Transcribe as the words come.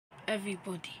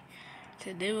everybody.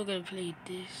 Today we're gonna play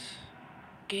this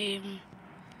game.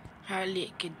 Apparently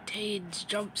it contains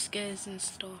jump scares and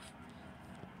stuff.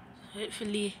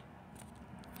 Hopefully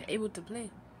you're able to play.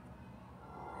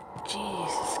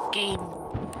 Jeez, this game.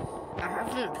 I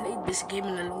haven't played this game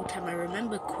in a long time. I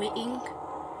remember quitting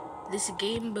this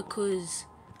game because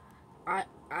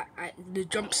the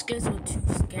jump scares were too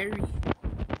scary.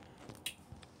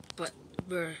 But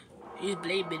bruh, he's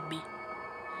blaming me.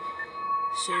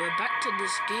 So we're back to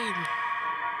this game.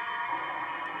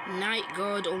 Night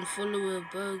guard on follower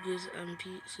burgers and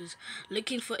pizzas.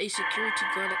 Looking for a security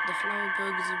guard at the Flower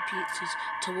Burgers and Pizzas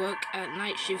to work at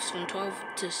night shifts from 12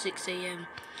 to 6 a.m.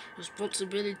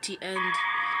 Responsibility and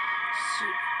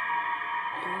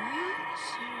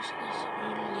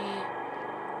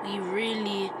seriously,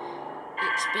 really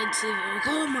expensive.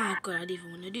 Oh my god, I didn't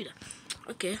even want to do that.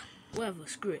 Okay, whatever,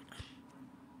 screw it.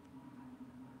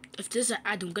 If there's an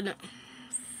ad, I'm gonna...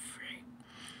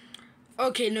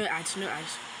 Okay, no ads.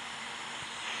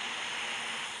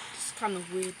 It's kind of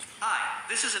weird. Hi,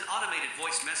 this is an automated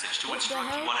voice message to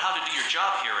instruct you on how to do your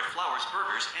job here at Flowers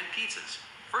Burgers and Pizzas.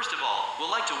 First of all,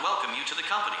 we'd like to welcome you to the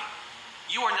company.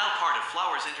 You are now part of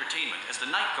Flowers Entertainment as the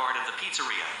night guard of the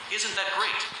pizzeria. Isn't that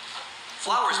great?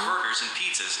 Flowers Burgers and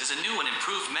Pizzas is a new and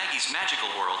improved Maggie's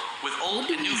Magical World with old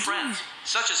and new friends,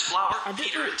 such as Flower,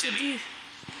 Peter, and Timmy.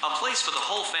 A place for the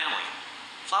whole family.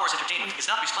 Flowers Entertainment is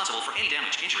not responsible for any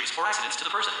damage, injuries, or accidents to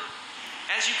the person.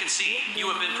 As you can see,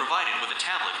 you have been provided with a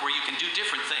tablet where you can do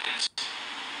different things.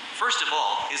 First of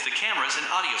all is the cameras and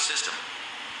audio system.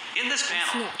 In this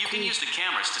panel, you can use the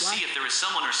cameras to see if there is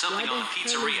someone or something on the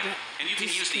pizzeria, and you can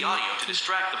use the audio to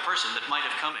distract the person that might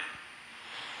have come in.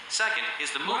 Second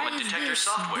is the movement detector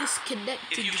software.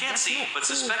 If you can't see but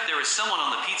suspect there is someone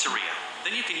on the pizzeria,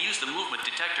 then you can use the movement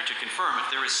detector to confirm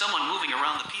if there is someone moving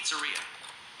around the pizzeria.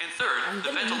 And third,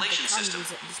 the ventilation system.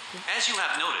 As you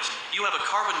have noticed, you have a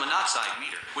carbon monoxide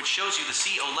meter, which shows you the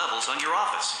CO levels on your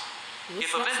office.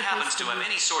 If a vent happens to have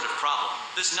any sort of problem,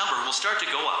 this number will start to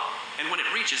go up, and when it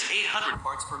reaches 800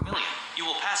 parts per million, you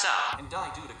will pass out and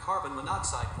die due to carbon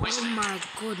monoxide poisoning. Oh my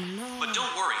god, no. But don't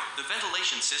worry, the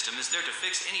ventilation system is there to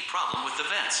fix any problem with the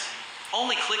vents.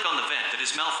 Only click on the vent that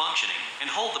is malfunctioning and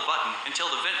hold the button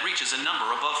until the vent reaches a number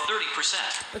above 30%.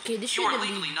 Okay, this you are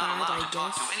legally not allowed to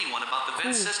talk to anyone about the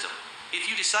vent system.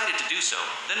 If you decided to do so,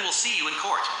 then we'll see you in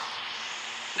court.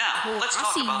 Now, let's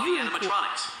talk about the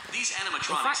animatronics. These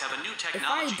animatronics have a new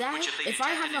technology which if they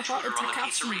detect an intruder on the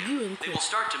pizzeria, they will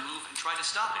start to move and try to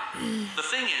stop him. The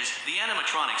thing is, the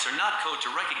animatronics are not coded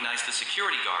to recognize the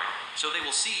security guard, so they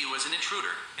will see you as an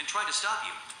intruder and try to stop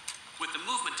you. With the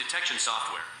movement detection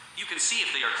software, you can see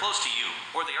if they are close to you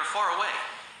or they are far away.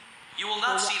 You will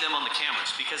not see them on the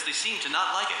cameras because they seem to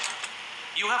not like it.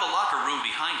 You have a locker room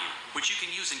behind you, which you can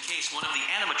use in case one of the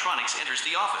animatronics enters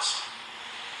the office.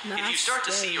 If you start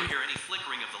to see or hear any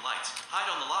flickering of the lights, hide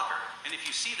on the locker, and if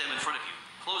you see them in front of you,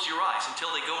 close your eyes until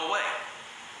they go away.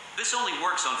 This only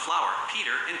works on Flower,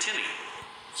 Peter, and Timmy.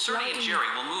 Surdy and Jerry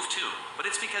will move too, but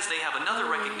it's because they have another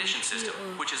recognition system,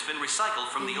 which has been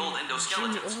recycled from the old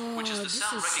endoskeletons, which is the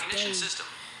sound recognition system.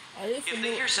 If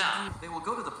they hear sound, they will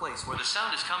go to the place where the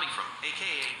sound is coming from,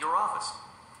 aka your office.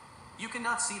 You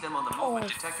cannot see them on the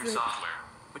movement detector software,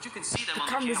 but you can see them on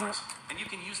the cameras, and you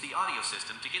can use the audio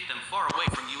system to get them far away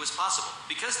from you as possible,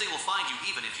 because they will find you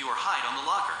even if you are hide on the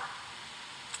locker.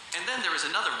 And then there is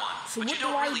another one, but you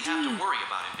don't really have to worry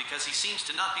about him because he seems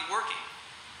to not be working.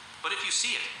 But if you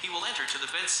see it, he will enter to the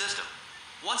vent system.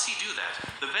 Once he do that,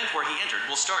 the vent where he entered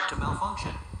will start to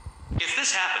malfunction. If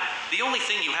this happened, the only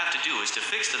thing you have to do is to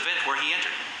fix the vent where he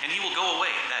entered, and he will go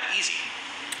away that easy.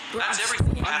 That's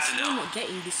everything you have to know.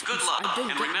 Good luck,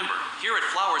 and remember, here at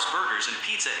Flowers Burgers and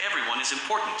Pizza, everyone is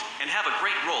important and have a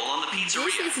great role on the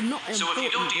pizzeria. So if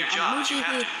you don't do your job as you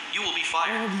have to, you will be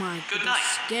fired. Oh my god, good night.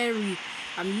 Scary.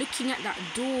 I'm looking at that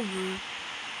door, bro.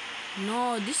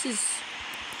 No, this is...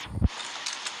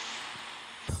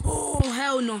 Oh,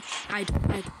 hell no. Hide.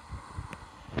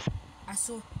 I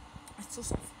saw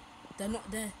something. They're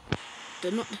not there. I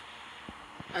don't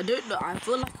know. I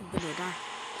feel like I'm gonna die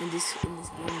in this game, bro.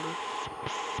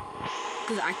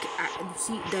 Because I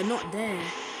see they're not there.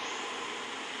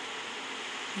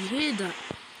 You hear that?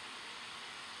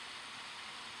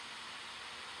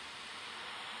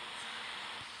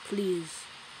 Please.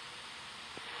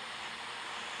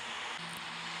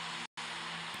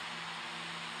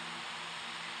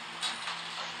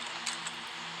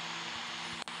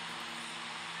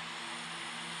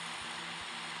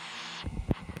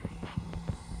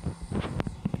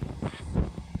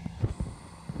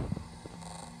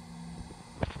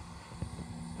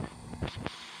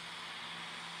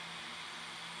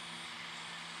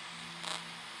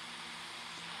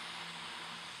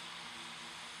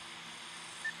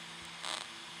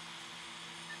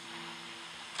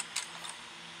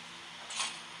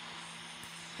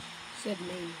 Said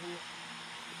main hall.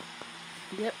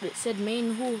 Yep, it said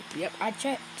main hall. Yep, I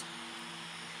checked.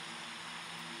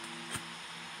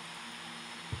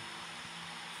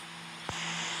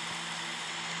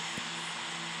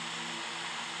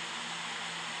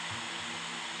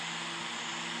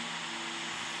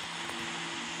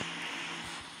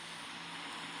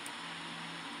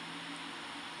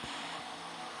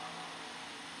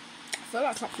 I feel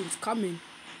like something's coming.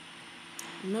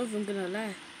 I'm not even gonna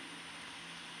lie.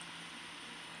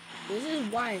 This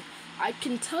is why I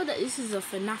can tell that this is a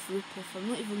FNAF ripoff. I'm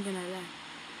not even gonna lie.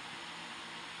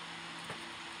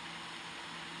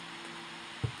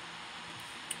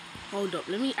 Hold up,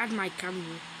 let me add my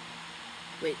camera.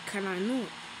 Wait, can I not?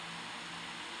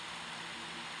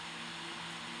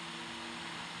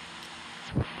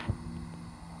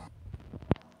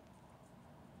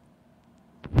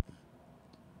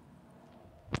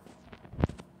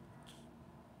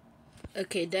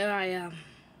 Okay, there I am.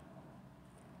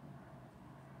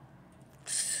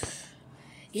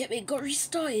 Yep, it got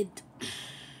restarted.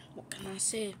 What can I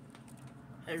say?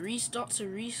 A restart's a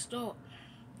restart.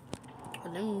 Oh,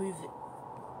 let me move it.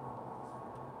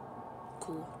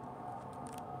 Cool.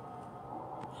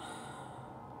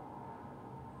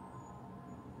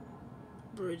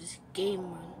 Bro, this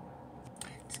game, man.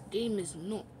 This game is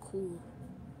not cool.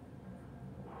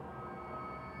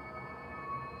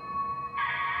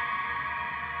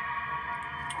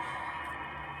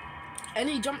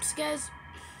 Any jump scares?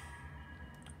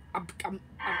 I'm not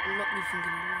even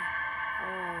gonna lie.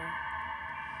 Oh,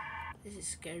 this is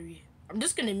scary. I'm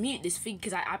just gonna mute this thing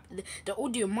because the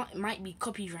audio might be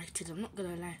copyrighted. I'm not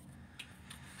gonna lie.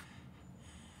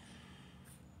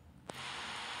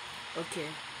 Okay,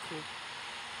 cool.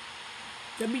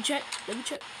 Let me check.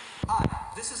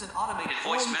 Hi, this is an automated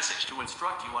voice message to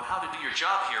instruct you on how to do your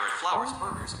job here at Flowers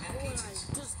Burgers and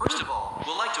Pizzas. First of all,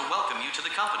 we'd like to welcome you to the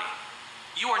company.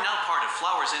 You are now part of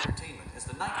Flowers Entertainment as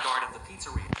the night guard of the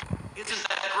pizzeria. Isn't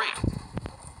that great?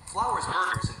 Flowers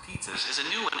Burgers and Pizzas is a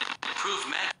new and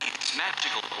improved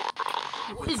magical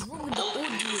world with old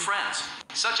and new friends,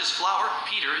 such as Flower,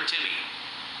 Peter, and Timmy.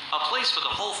 A place for the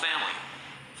whole family.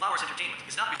 Flowers Entertainment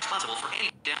is not responsible for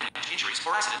any damage, injuries,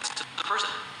 or accidents to the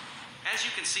person. As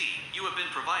you can see, you have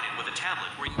been provided with a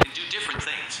tablet where you can do different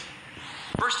things.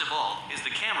 First of all is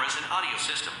the cameras and audio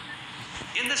system.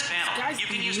 In this panel, you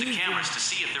can use the cameras to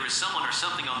see if there is someone or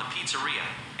something on the pizzeria,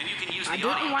 and you can use the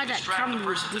audio to distract the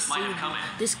person that might have come in.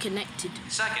 Disconnected.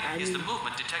 Second is the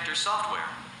movement detector software.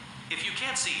 If you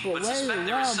can't see but suspect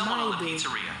there is someone on the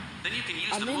pizzeria, then you can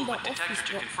use the movement detector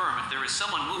to confirm if there is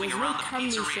someone moving around the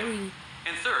pizzeria.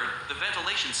 And third, the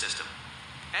ventilation system.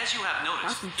 As you have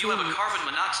noticed, you have a carbon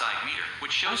monoxide meter,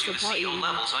 which shows you the CO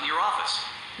levels on your office.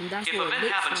 If a vent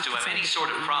happens to have any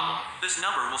sort of problem, this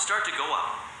number will start to go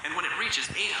up. And when it reaches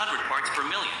 800 parts per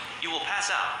million, you will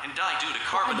pass out and die due to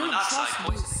carbon monoxide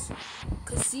poisoning.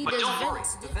 But don't worry,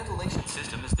 the ventilation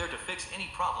system is there to fix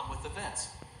any problem with the vents.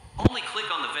 Only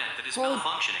click on the vent that is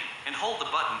malfunctioning and hold the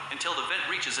button until the vent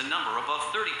reaches a number above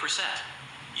 30%.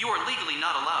 You are legally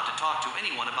not allowed to talk to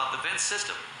anyone about the vent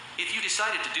system. If you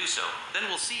decided to do so, then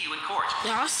we'll see you in court.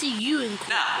 Yeah, I'll see you in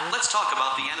court. Now, let's talk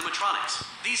about the animatronics.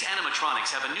 These animatronics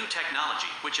have a new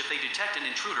technology, which if they detect an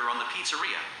intruder on the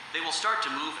pizzeria, they will start to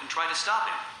move and try to stop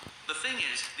him. The thing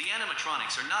is, the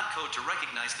animatronics are not coded to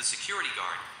recognize the security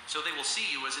guard, so they will see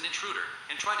you as an intruder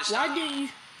and try to stop you.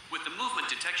 With the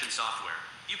movement detection software,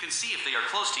 you can see if they are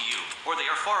close to you or they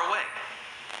are far away.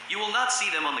 You will not see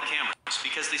them on the cameras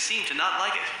because they seem to not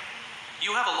like it.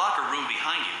 You have a locker room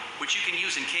behind you, which you can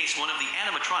use in case one of the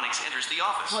animatronics enters the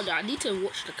office. Hold on, I need to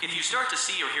watch the camera. If you start to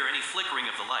see or hear any flickering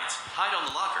of the lights, hide on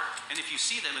the locker, and if you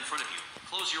see them in front of you,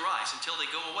 close your eyes until they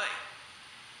go away.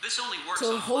 This only works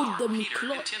on Flower, Peter,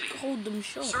 and Timmy. Hold them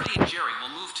short. Surdy and Jerry will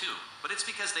move too, but it's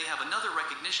because they have another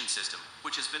recognition system,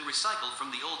 which has been recycled from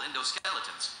the old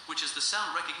endoskeletons, which is the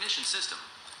sound recognition system.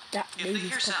 If they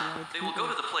hear sound, they will go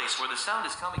to the place where the sound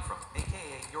is coming from,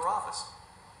 aka your office.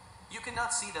 You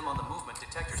cannot see them on the movement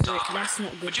detector software,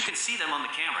 but you can see them on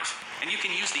the cameras, and you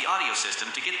can use the audio system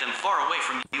to get them far away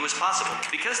from you as possible,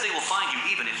 because they will find you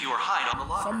even if you are hide on the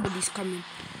locker. Somebody's coming.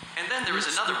 And then there is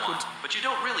another one, but you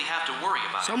don't really have to worry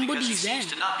about it because he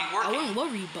seems to not be working. I won't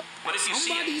worry, but if you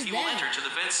see it, he will enter to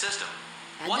the vent system.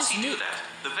 Once he do that,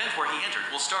 the vent where he entered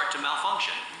will start to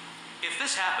malfunction. If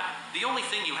this happened, the only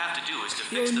thing you have to do is to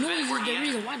fix the vent where he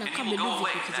entered, and he will go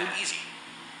away that easy.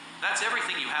 That's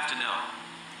everything you have to know.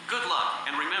 Good luck,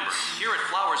 and remember, here at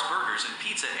Flowers Burgers and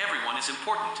Pizza, everyone is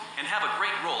important, and have a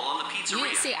great role on the pizzeria. You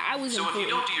didn't say I was so important. if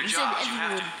you don't do your job as you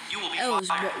have to, you will be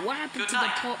fired. But what happened to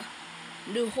the part?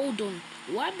 No, hold on.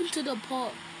 What happened to the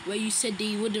part where you said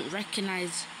they wouldn't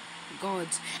recognize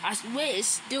guards. I swear it's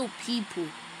still people.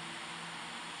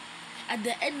 At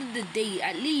the end of the day,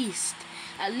 at least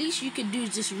you can do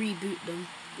is just reboot them.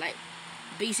 Like,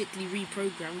 basically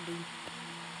reprogram them.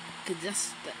 Because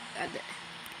that's the...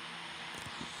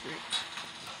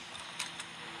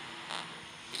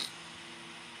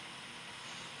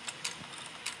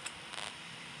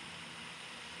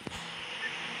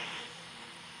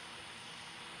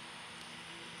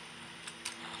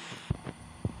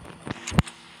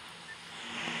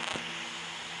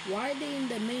 Why are they in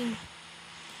the main?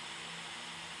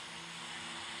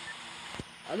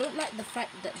 I don't like the fact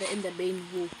that they're in the main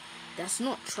hall. That's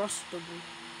not trustable.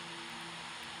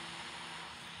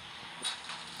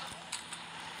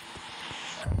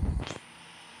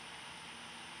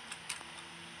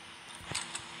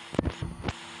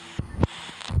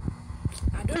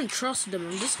 I don't trust them.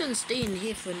 I'm just gonna stay in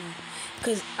here for now.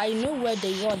 Because I know where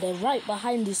they are. They're right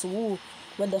behind this wall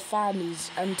where the fan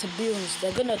is. And to be honest,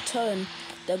 they're gonna turn.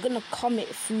 They're gonna come it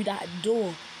through that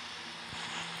door.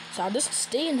 So I'll just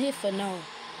stay in here for now.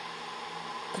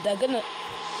 Because they're gonna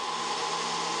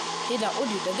hear that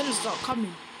audio. They're gonna start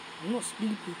coming. I'm not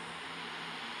stupid.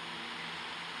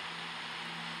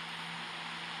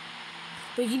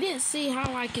 But he didn't say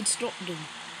how I could stop them.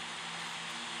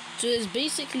 So it's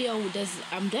basically,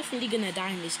 I'm definitely gonna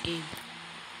die in this game.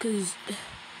 Because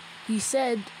he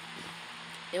said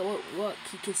it won't work.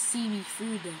 He could see me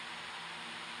through them.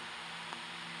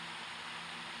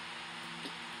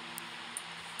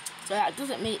 So that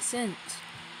doesn't make sense.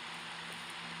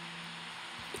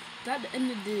 At the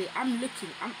end of the day, I'm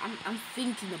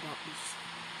thinking about this.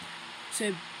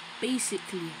 So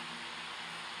basically,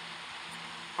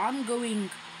 I'm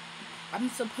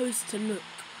supposed to look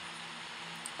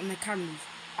on the cameras.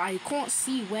 I can't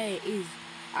see where it is.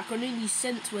 I can only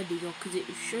sense where they are because it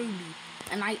will show me.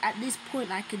 And at this point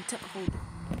I can tell. Hold on.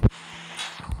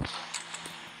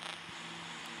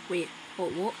 Wait,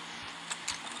 what?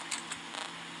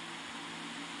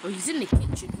 Oh, he's in the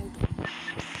kitchen. Hold on.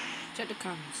 Check the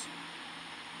cameras.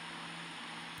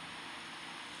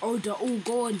 Oh, they're all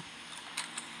gone.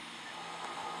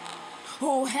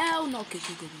 Oh hell no! Okay,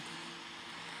 go.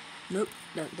 Nope,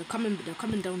 they're coming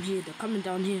down here. They're coming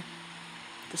down here.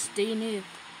 They're staying here.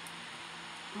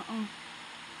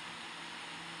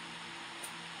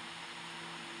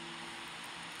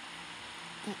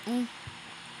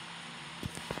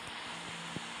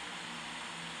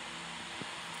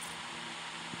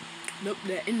 Nope,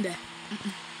 they're in there.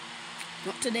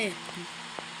 Not today.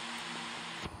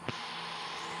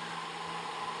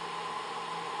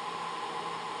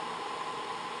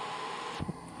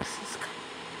 This is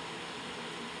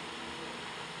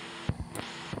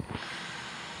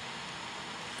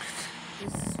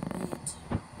weird.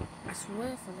 I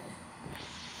swear for that.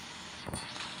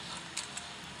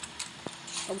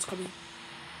 I was coming.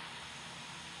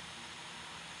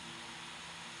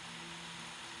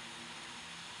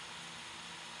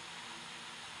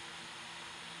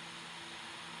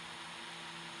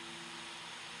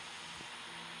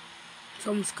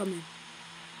 Someone's coming.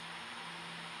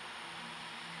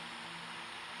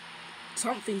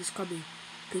 Something's coming.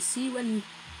 Cause see when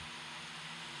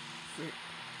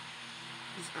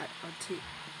I'll take.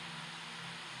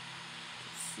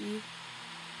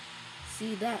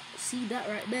 See that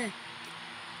right there.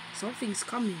 Something's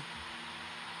coming.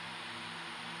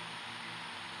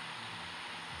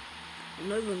 I'm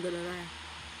not even gonna lie.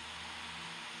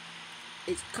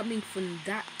 It's coming from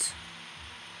that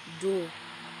door.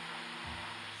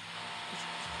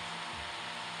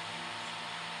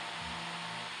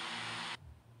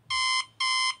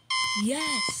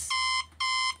 Yes!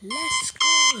 Let's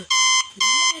go!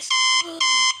 Let's go!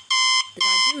 Did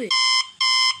I do it?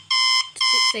 It's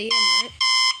 6 AM, right?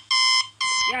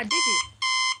 Yeah, I did it.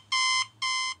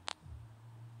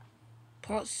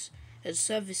 Parts and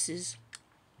services.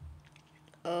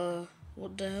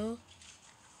 What the hell?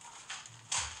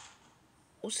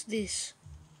 What's this?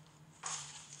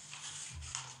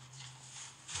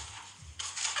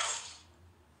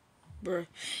 Bro,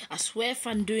 I swear if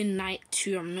I'm doing night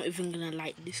 2, I'm not even gonna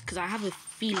like this. Because I have a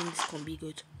feeling this gonna be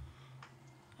good.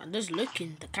 I'm just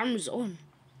looking. The camera's on.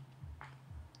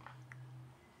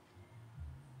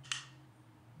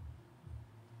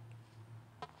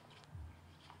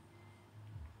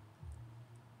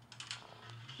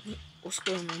 What's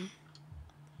going on?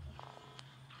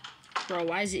 Bro,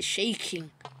 why is it shaking?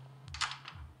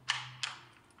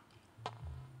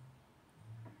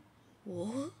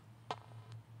 What?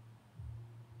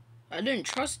 I don't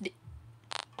trust it.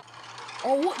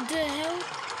 Oh, what the hell?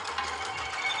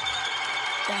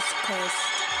 That's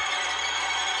cursed.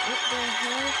 What the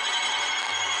hell?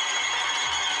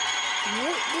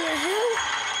 What the hell?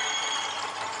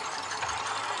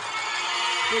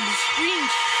 Bro, the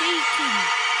screen's shaking.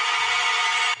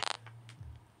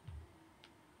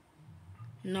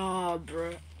 Nah,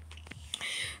 bro.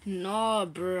 Nah,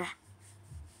 bro. Are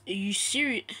you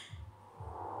serious?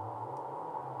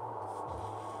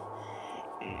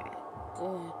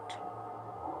 Oh my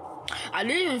God. I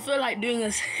didn't even feel like doing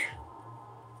this.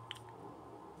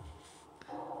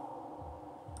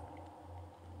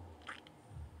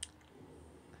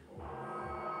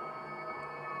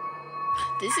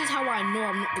 This is how I know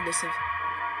I'm not gonna survive.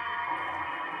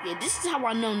 Yeah, this is how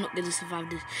I know I'm not gonna survive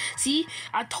this. See,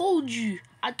 I told you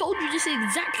this is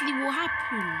exactly what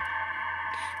happened.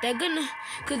 They're gonna,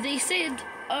 cause they said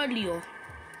earlier,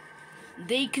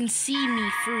 they can see me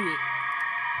through it.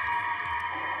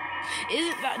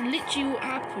 Isn't that literally what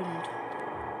happened?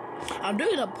 I'm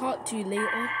doing a part 2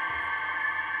 later.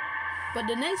 But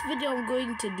the next video I'm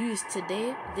going to do is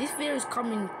today. This video is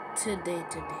coming today.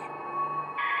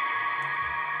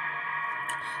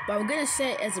 But I'm gonna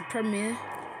set it as a premiere.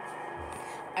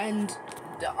 And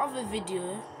the other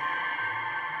video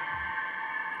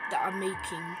that I'm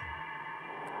making,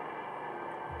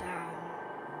 damn,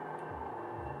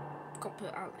 can't put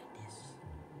it out like this.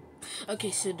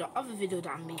 Okay, so the other video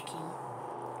that I'm making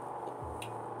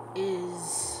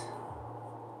is,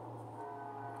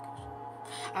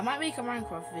 I might make a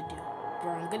Minecraft video, but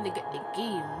I'm gonna get the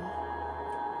game.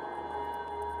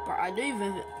 But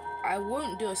I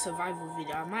won't do a survival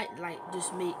video. I might like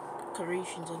just make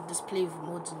creations and just play with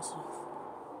mods and stuff.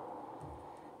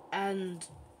 And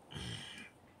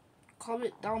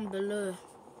comment down below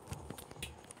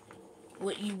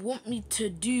what you want me to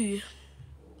do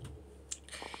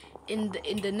in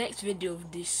the next video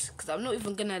of this, because I'm not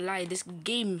even gonna lie, there's a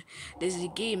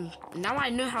game. Now I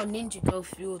know how Ninja Girl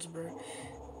feels, bro.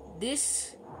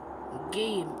 This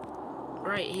game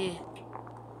right here,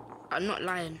 I'm not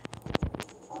lying,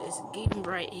 this game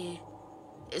right here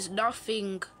is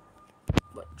nothing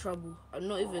but trouble. I'm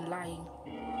not even lying,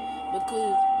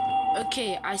 because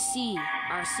okay, I see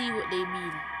what they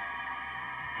mean.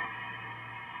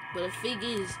 But the thing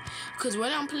is, because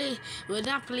when I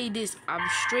play this, I'm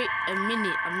straight a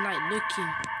minute. I'm like looking,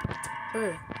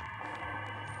 bro.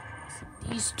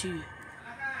 These two.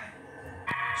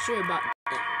 Sorry about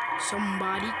that.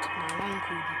 Somebody come along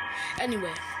with me.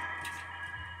 Anyway,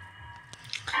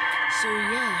 so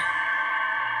yeah,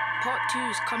 part 2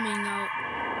 is coming out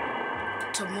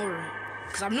tomorrow.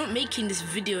 Cause I'm not making this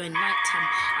video in nighttime.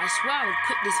 I swear I would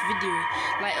quit this video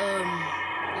like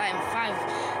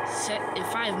in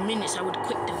 5 minutes. I would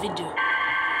quit the video.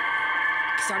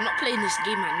 Cause I'm not playing this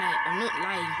game at night. I'm not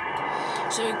lying.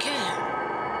 So okay,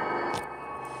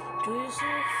 do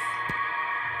yourself.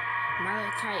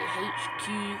 Malachi HQ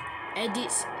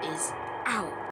edits is out.